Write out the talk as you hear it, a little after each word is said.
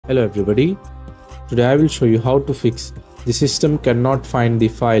Hello everybody, today I will show you how to fix the system cannot find the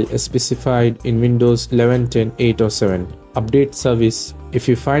file specified in Windows 11, 10, 8 or 7 update service. If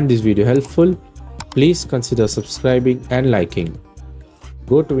you find this video helpful, please consider subscribing and liking.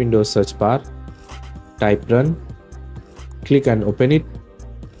 Go to Windows search bar, type run, click and open it,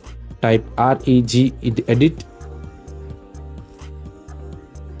 type regedit,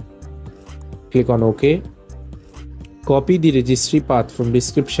 click on OK. Copy the registry path from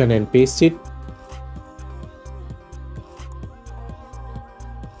description and paste it.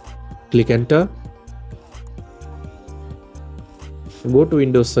 Click enter. Go to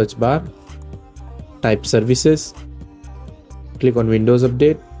Windows search bar, type services, click on Windows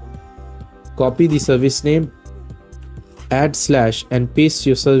Update, copy the service name, add slash and paste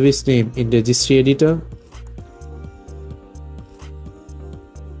your service name in registry editor.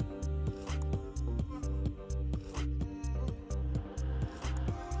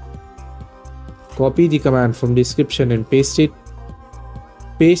 Copy the command from description and paste it.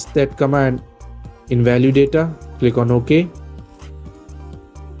 Paste that command in value data. Click on OK.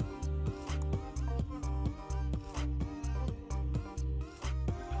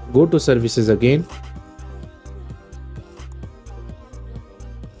 Go to services again.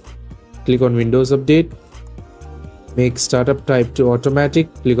 Click on Windows Update. Make startup type to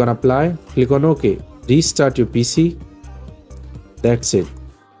automatic. Click on apply. Click on OK. Restart your PC. That's it.